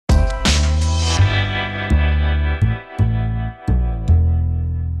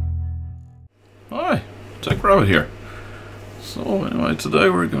Rabbit here. So anyway, today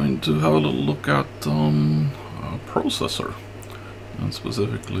we're going to have a little look at a processor, and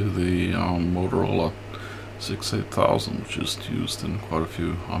specifically the Motorola 68000, which is used in quite a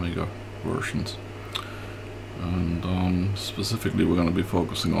few Amiga versions. And specifically we're going to be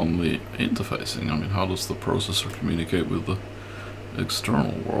focusing on the interfacing. I mean, how does the processor communicate with the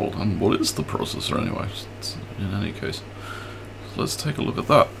external world, and what is the processor anyway, in any case. So let's take a look at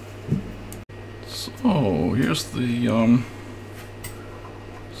that. So here's the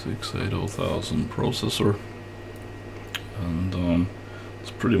 68000 processor, and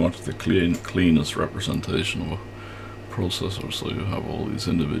it's pretty much the cleanest representation of a processor. So you have all these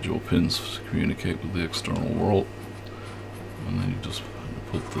individual pins to communicate with the external world, and then you just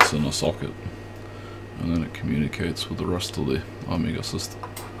put this in a socket, and then it communicates with the rest of the Amiga system.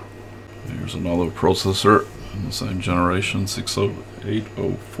 Here's another processor in the same generation,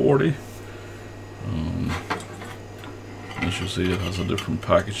 68040. As you see, it has a different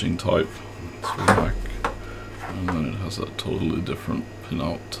packaging type, it's black, and then it has a totally different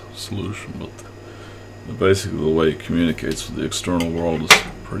pinout solution, but basically the way it communicates with the external world is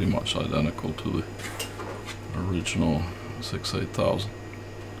pretty much identical to the original 68000.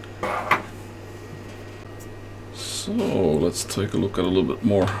 So let's take a look at a little bit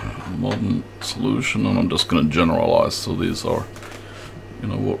more modern solution, and I'm just going to generalize. So these are, you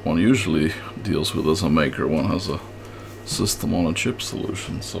know, what one usually deals with as a maker. One has a system on a chip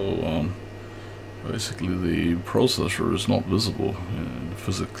solution. So basically the processor is not visible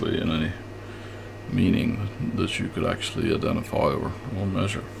physically in any meaning that you could actually identify or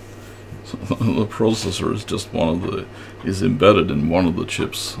measure. So the processor is just is embedded in one of the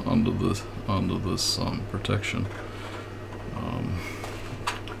chips under this protection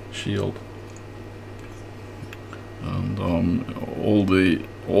shield, and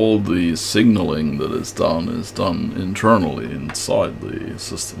all the signaling that is done internally inside the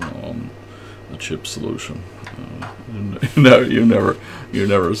system on the chip solution. You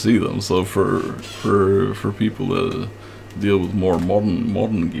never see them. So for people that deal with more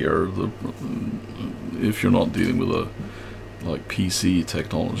modern gear, if you're not dealing with a like PC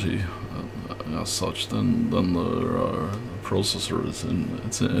technology as such, then the processor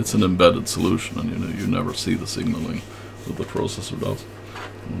it's an embedded solution, and you never see the signaling that the processor does.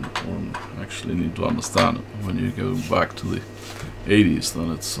 Or actually need to understand it. When you go back to the 80s,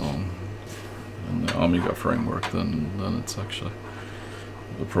 then it's in the Amiga framework, then it's actually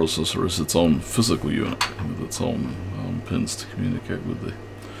the processor is its own physical unit with its own pins to communicate with the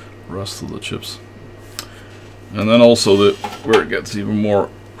rest of the chips. And then also where it gets even more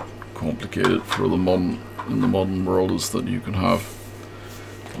complicated for in the modern world is that you can have,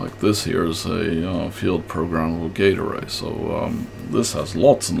 like this here is a field programmable gate array. So this has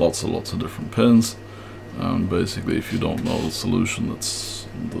lots and lots of different pins, and basically if you don't know the solution that's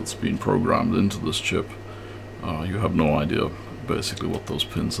been programmed into this chip, you have no idea basically what those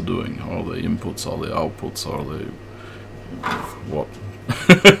pins are doing. Are they inputs? Are they outputs? Are they what?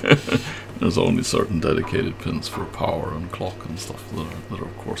 There's only certain dedicated pins for power and clock and stuff that are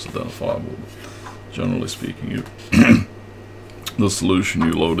of course identifiable. But generally speaking, the solution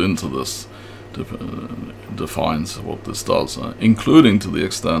you load into this defines what this does, including to the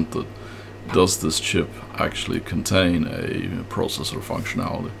extent that does this chip actually contain a processor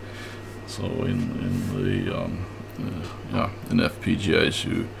functionality. So in FPGAs,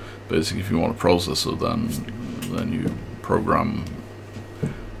 you basically, if you want a processor, then you program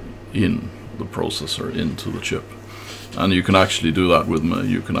in the processor into the chip, and you can actually do that with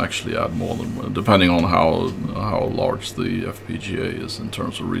you can actually add more than one, depending on how large the FPGA is in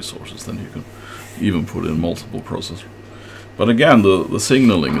terms of resources. Then you can even put in multiple processors. But again, the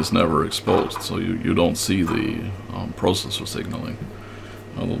signaling is never exposed, so you don't see the processor signaling,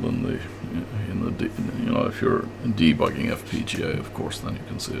 other than if you're debugging FPGA, of course, then you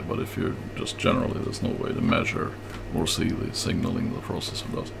can see it. But if you're just generally, there's no way to measure or see the signaling the processor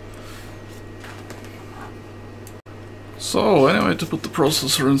does. So anyway, to put the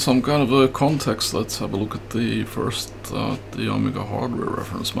processor in some kind of a context, let's have a look at the Amiga hardware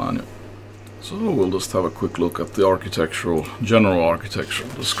reference manual. So we'll just have a quick look at the general architectural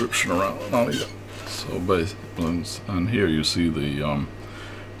description around an Amiga. So and here you see the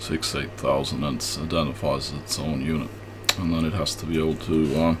 68000, and it identifies its own unit, and then it has to be able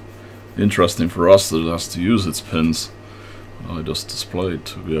to, interesting for us that it has to use its pins I just displayed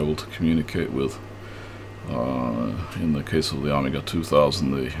to be able to communicate with, in the case of the Amiga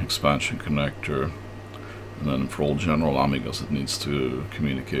 2000, the expansion connector, and then for all general Amigas it needs to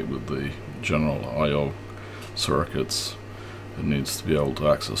communicate with the general I/O circuits. It needs to be able to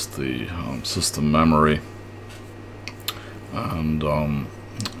access the system memory, and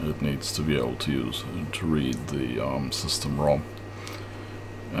it needs to be able to read the system ROM,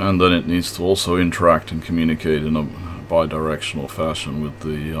 and then it needs to also interact and communicate in a bidirectional fashion with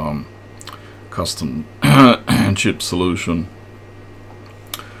the custom chip solution,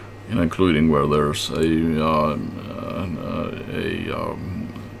 including where there's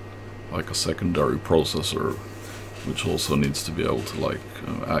like a secondary processor, which also needs to be able to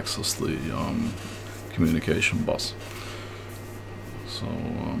access the communication bus. So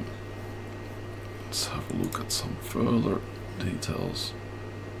let's have a look at some further details.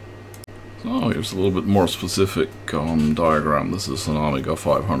 So here's a little bit more specific diagram. This is an Amiga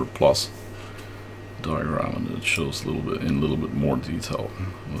 500 Plus diagram, and it shows in a little bit more detail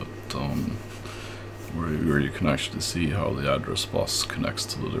that, where you can actually see how the address bus connects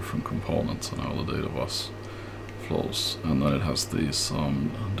to the different components and how the data bus flows. And then it has these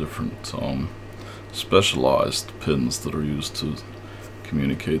different specialized pins that are used to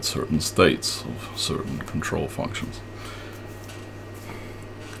communicate certain states of certain control functions.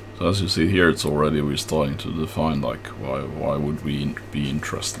 So as you see here, we're starting to define why would we be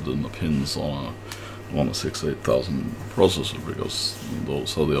interested in the pins on a 68000 processor, because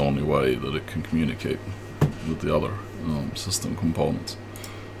those are the only way that it can communicate with the other system components.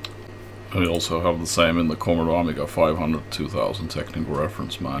 And we also have the same in the Commodore Amiga 500 2000 technical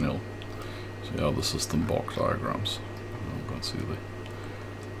reference manual. So you have the system block diagrams. You can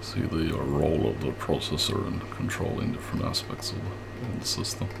see the role of the processor in controlling different aspects of the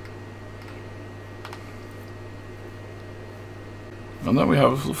system. And then we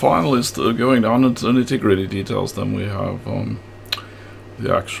have, finally, going down into the nitty-gritty details, then we have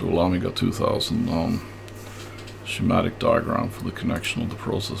the actual Amiga 2000 schematic diagram for the connection of the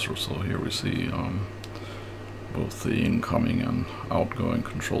processor. So here we see both the incoming and outgoing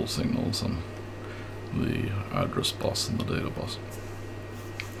control signals and the address bus and the data bus.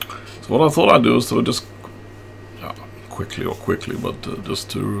 So what I thought I'd do is to just just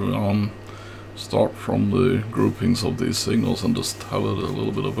to start from the groupings of these signals and just have a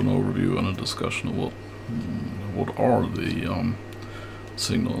little bit of an overview and a discussion of what are the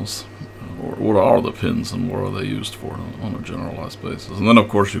signals, or what are the pins, and what are they used for on a generalized basis. And then of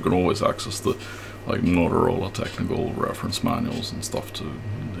course you can always access the Motorola technical reference manuals and stuff to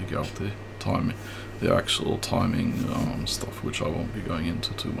dig out the actual timing stuff, which I won't be going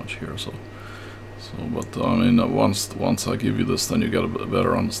into too much here. But I mean, once I give you this, then you get a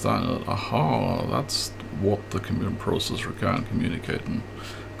better understanding that, aha, that's what the processor can communicate and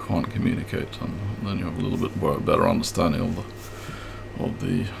can't communicate, and then you have a little bit more better understanding of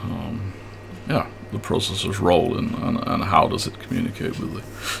the processor's role in and how does it communicate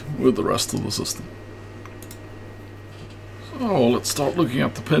with the rest of the system. So let's start looking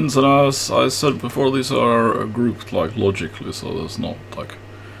at the pins, and as I said before, these are grouped logically, so there's not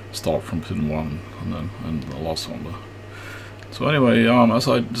start from pin 1 and then end the last one. So anyway, as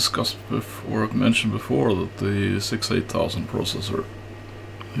I discussed before, mentioned before, that the 68000 processor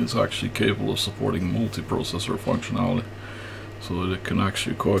is actually capable of supporting multi-processor functionality, so that it can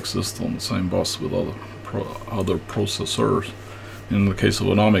actually coexist on the same bus with other processors. In the case of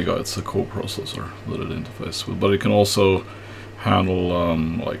an Amiga, it's a coprocessor that it interfaces with, but it can also handle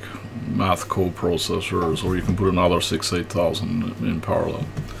math coprocessors, or you can put another 68000 in parallel.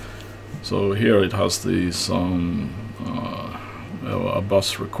 So here it has these a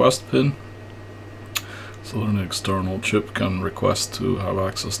bus request pin, so that an external chip can request to have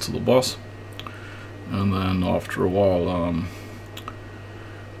access to the bus, and then after a while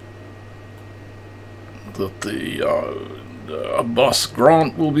that a bus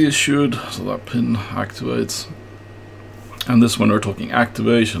grant will be issued, so that pin activates. And this, when we're talking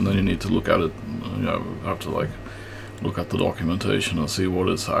activation, then you need to look at it. You have to look at the documentation and see what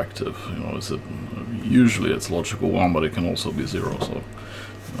is active. Usually it's logical 1, but it can also be 0, so you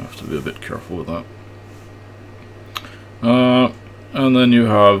have to be a bit careful with that. And then you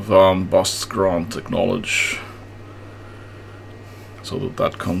have bus grant acknowledge, so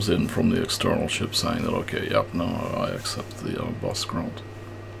that comes in from the external chip saying that, okay, yep, no, I accept the bus grant.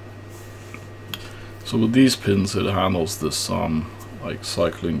 So with these pins, it handles this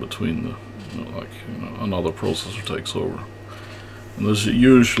cycling between the another processor takes over. And there's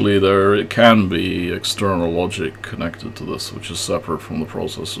usually it can be external logic connected to this, which is separate from the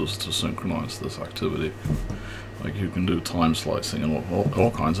processors to synchronize this activity. You can do time slicing and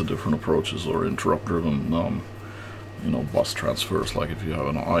all kinds of different approaches, or interrupt-driven bus transfers. Like if you have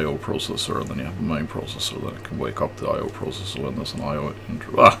an I/O processor and then you have a main processor, then it can wake up the I/O processor when there's an I/O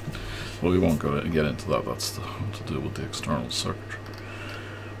interrupt. Well, we won't get into that. That's to do with the external circuitry.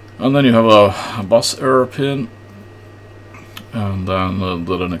 And then you have a bus error pin, and then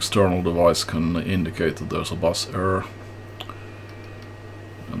that an external device can indicate that there's a bus error.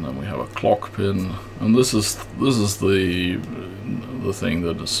 And then we have a clock pin, and this is the thing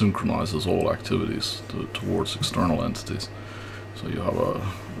that synchronizes all activities towards external entities. So you have a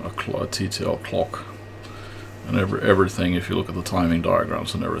TTL clock, and everything. If you look at the timing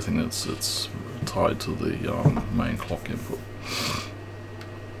diagrams and everything, it's tied to the main clock input.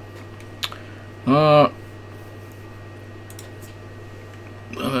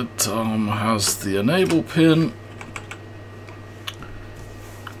 Then it has the enable pin.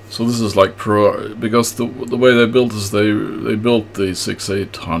 So this is like because the way they built is they built the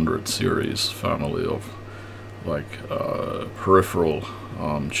 6800 series family of like peripheral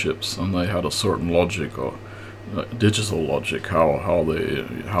chips, and they had a certain logic or digital logic how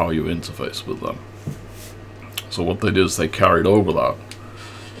you interface with them. So what they did is they carried over that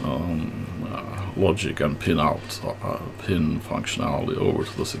logic and pin functionality over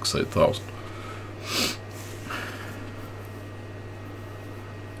to the 68000.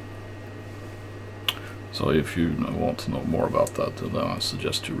 So if you want to know more about that, then I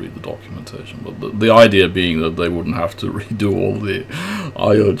suggest you read the documentation. But the idea being that they wouldn't have to redo all the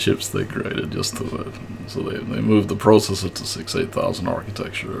I/O chips they created, just to so they moved the processor to 68000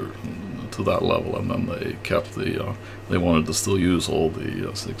 architecture to that level, and then they kept the they wanted to still use all the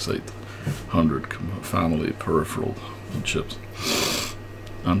 6800 family peripheral chips.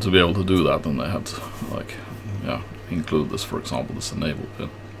 And to be able to do that, then they had to include this, for example, this enable pin.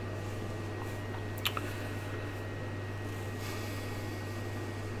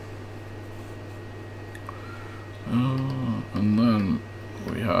 And then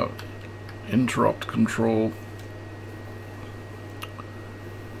we have interrupt control.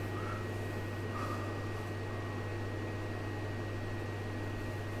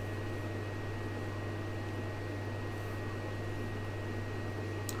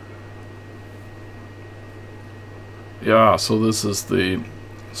 Yeah, so this is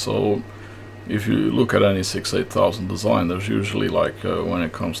so if you look at any 68000 design, there's usually like when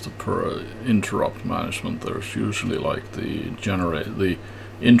it comes to interrupt management, there's usually like the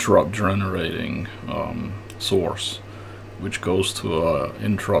interrupt generating source, which goes to a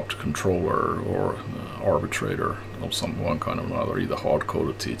interrupt controller or arbitrator of one kind or another, either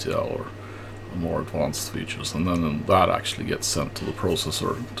hard-coded TTL or more advanced features, and then that actually gets sent to the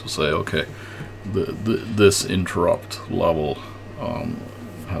processor to say, okay, this interrupt level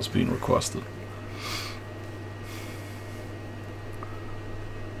has been requested.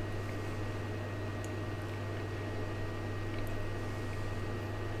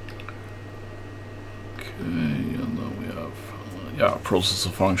 Okay, and then we have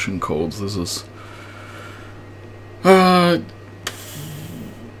processor function codes. This is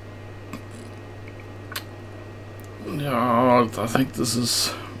I think this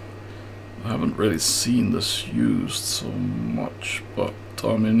is, I haven't really seen this used so much, but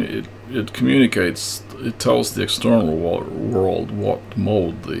I mean it communicates, it tells the external world what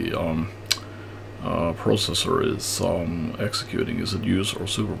mode the processor is executing. Is it user or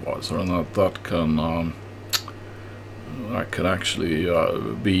supervisor? And that can actually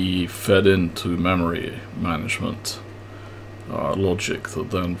be fed into memory management logic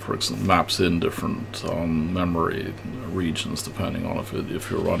that then, for example, maps in different memory regions depending on if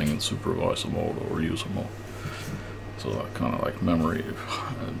you're running in supervisor mode or user mode. So that kind of like memory,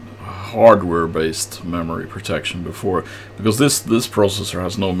 hardware-based memory protection because this processor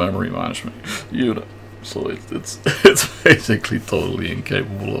has no memory management unit, so it's basically totally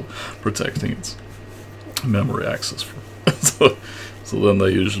incapable of protecting its memory access. So then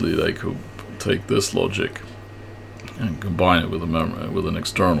they could take this logic and combine it with an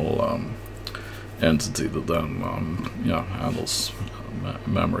external entity that then handles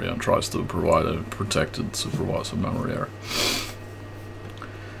memory and tries to provide a protected supervisor memory area.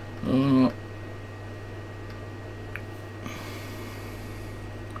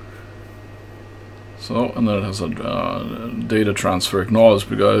 And then it has a data transfer acknowledged,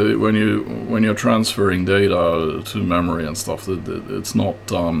 because when you're transferring data to memory and stuff, it's not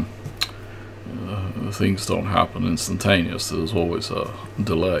things don't happen instantaneous. There's always a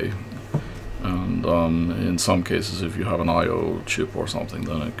delay, and in some cases, if you have an I/O chip or something,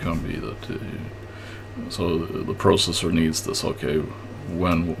 then it can be that so the processor needs this. Okay,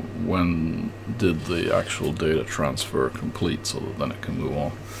 when did the actual data transfer complete, so that then it can move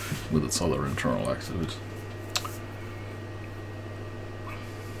on with its other internal activities.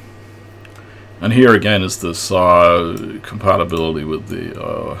 And here again is this compatibility with the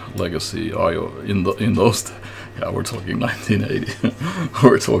legacy I/O in those. Yeah, we're talking 1980.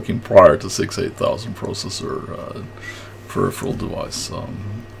 We're talking prior to 68000 processor peripheral device.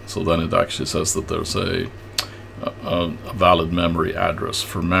 So then it actually says that there's a valid memory address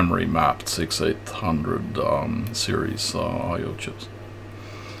for memory mapped 6800 series I/O chips.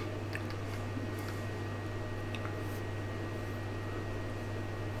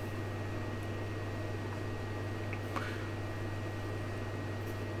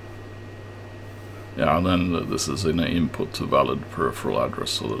 Yeah, and then this is an input to valid peripheral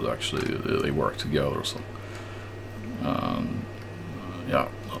address, so that actually they work together. So, yeah,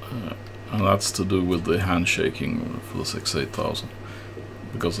 and that's to do with the handshaking for the 68000,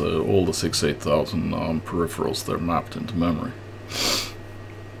 because all the 68000 peripherals, they're mapped into memory.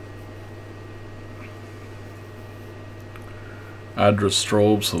 Address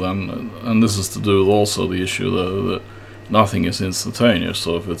strobe. So then, and this is to do with also the issue that nothing is instantaneous.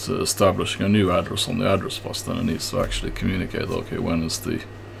 So if it's establishing a new address on the address bus, then it needs to actually communicate, okay, when is the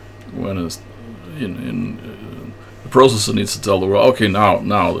processor needs to tell the world, okay,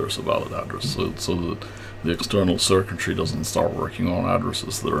 now there's a valid address, so that the external circuitry doesn't start working on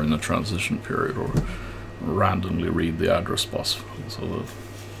addresses that are in a transition period or randomly read the address bus. So that,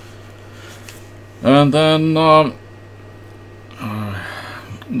 and then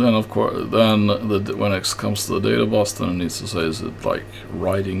of course, when it comes to the data bus, then it needs to say, is it like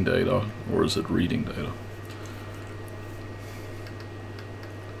writing data or is it reading data?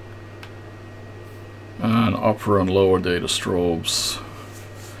 And upper and lower data strobes.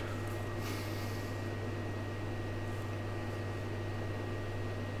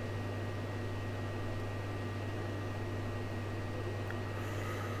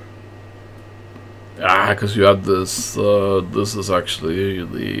 Because you had this, this is actually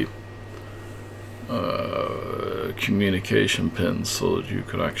the communication pins, so that you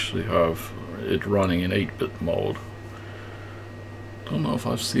could actually have it running in 8-bit mode. Don't know if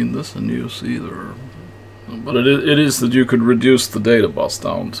I've seen this in use either, but it is that you could reduce the data bus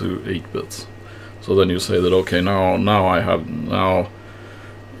down to 8 bits. So then you say that, okay, now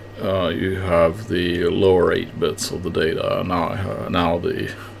you have the lower 8 bits of the data, now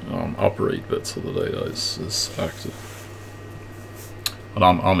the upper 8 bits of the data is active. But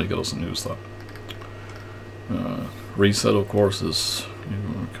Amiga doesn't use that. Reset, of course, is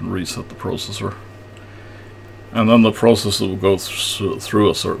you can reset the processor, and then the processor will go through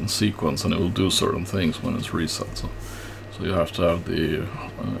a certain sequence, and it will do certain things when it's reset. So you have to have the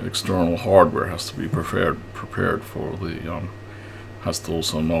external hardware has to be prepared for the has to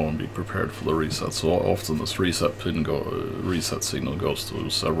also know and be prepared for the reset. So often this reset signal goes to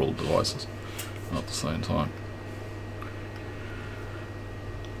several devices at the same time.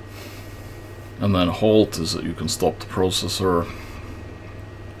 And then halt is that you can stop the processor.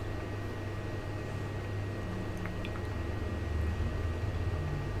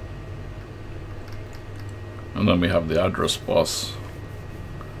 And then we have the address bus.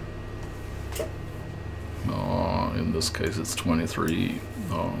 In this case it's 23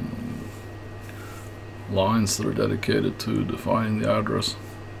 lines that are dedicated to defining the address.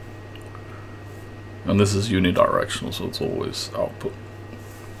 And this is unidirectional, so it's always output.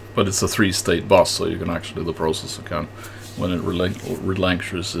 But it's a 3-state bus, so you can actually, the processor can, when it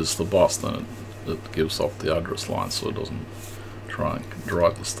relinquishes the bus, then it gives up the address line, so it doesn't try and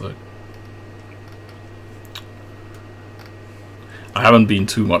drive the state. I haven't been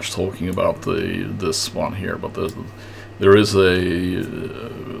too much talking about this one here, but there is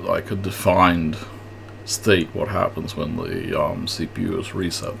like a defined state what happens when the CPU is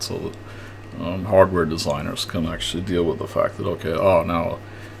reset, so that hardware designers can actually deal with the fact that, okay, now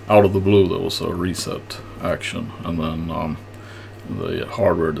out of the blue there was a reset action, and then the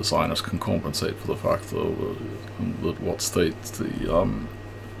hardware designers can compensate for the fact that what state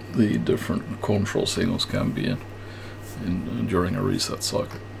the different control signals can be in during a reset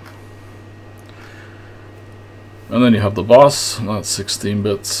cycle. And then you have the bus, that's 16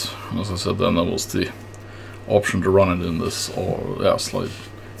 bits. As I said, then there was the option to run it in this, slight,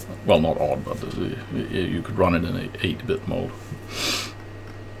 well, not odd, but you could run it in a 8-bit mode.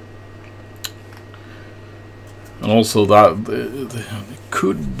 And also that it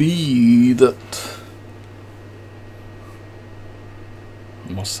could be that,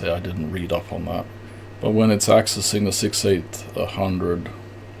 I must say I didn't read up on that, but when it's accessing the 6800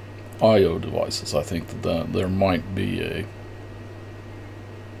 I/O devices, I think that there might be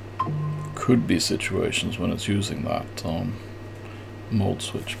could be situations when it's using that mode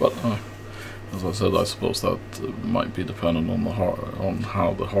switch. But as I said, I suppose that might be dependent on on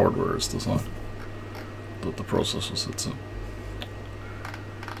how the hardware is designed that the processor sits in.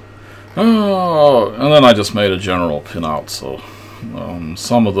 And then I just made a general pinout, so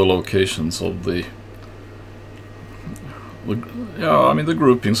some of the locations of the yeah, I mean the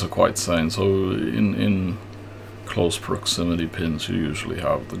groupings are quite sane. So in close proximity pins, you usually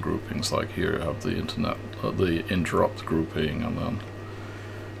have the groupings like here. You have the the interrupt grouping, and then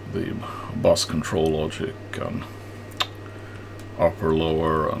the bus control logic, and upper,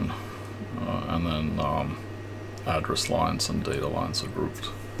 lower, and then address lines and data lines are grouped.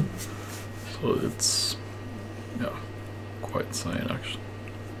 So it's, yeah, quite sane actually.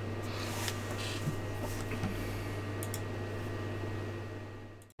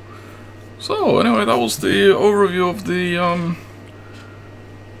 So anyway, that was the overview of the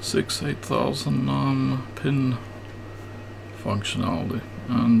 8000 pin functionality,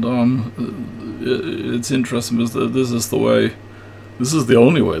 and it's interesting because this is the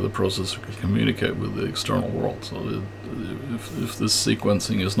only way the processor can communicate with the external world. So if this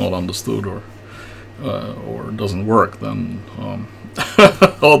sequencing is not understood or doesn't work, then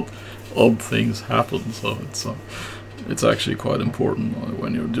odd things happen. So it's actually quite important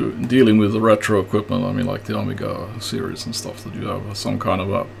when you're dealing with the retro equipment. I mean, like the Amiga series and stuff, that you have some kind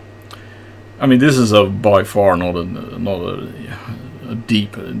of a. I mean, this is by far not a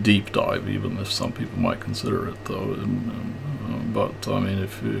deep dive, even if some people might consider it, though. But I mean,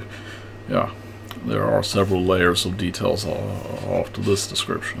 there are several layers of details after this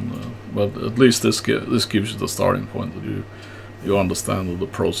description. But at least this gives you the starting point, that you understand that the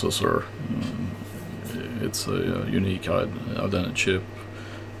processor. It's a unique identity chip.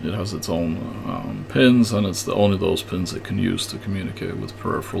 It has its own pins, and it's only those pins it can use to communicate with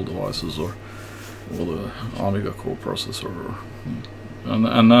peripheral devices or the Amiga core processor. And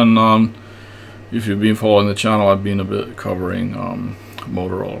then if you've been following the channel, I've been a bit covering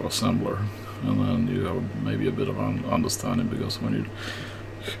Motorola assembler, and then you have maybe a bit of an understanding, because when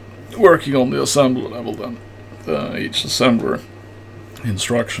you're working on the assembler level, then each assembler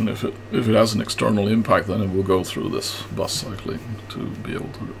instruction, if it has an external impact, then it will go through this bus cycling to be able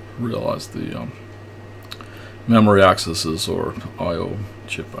to realize the memory accesses or I/O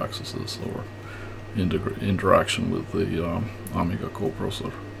chip accesses or interaction with the Amiga core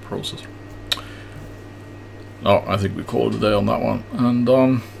processor. Oh, I think we call it a day on that one. And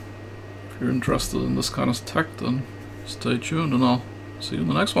if you're interested in this kind of tech, then stay tuned, and I'll see you in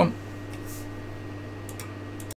the next one.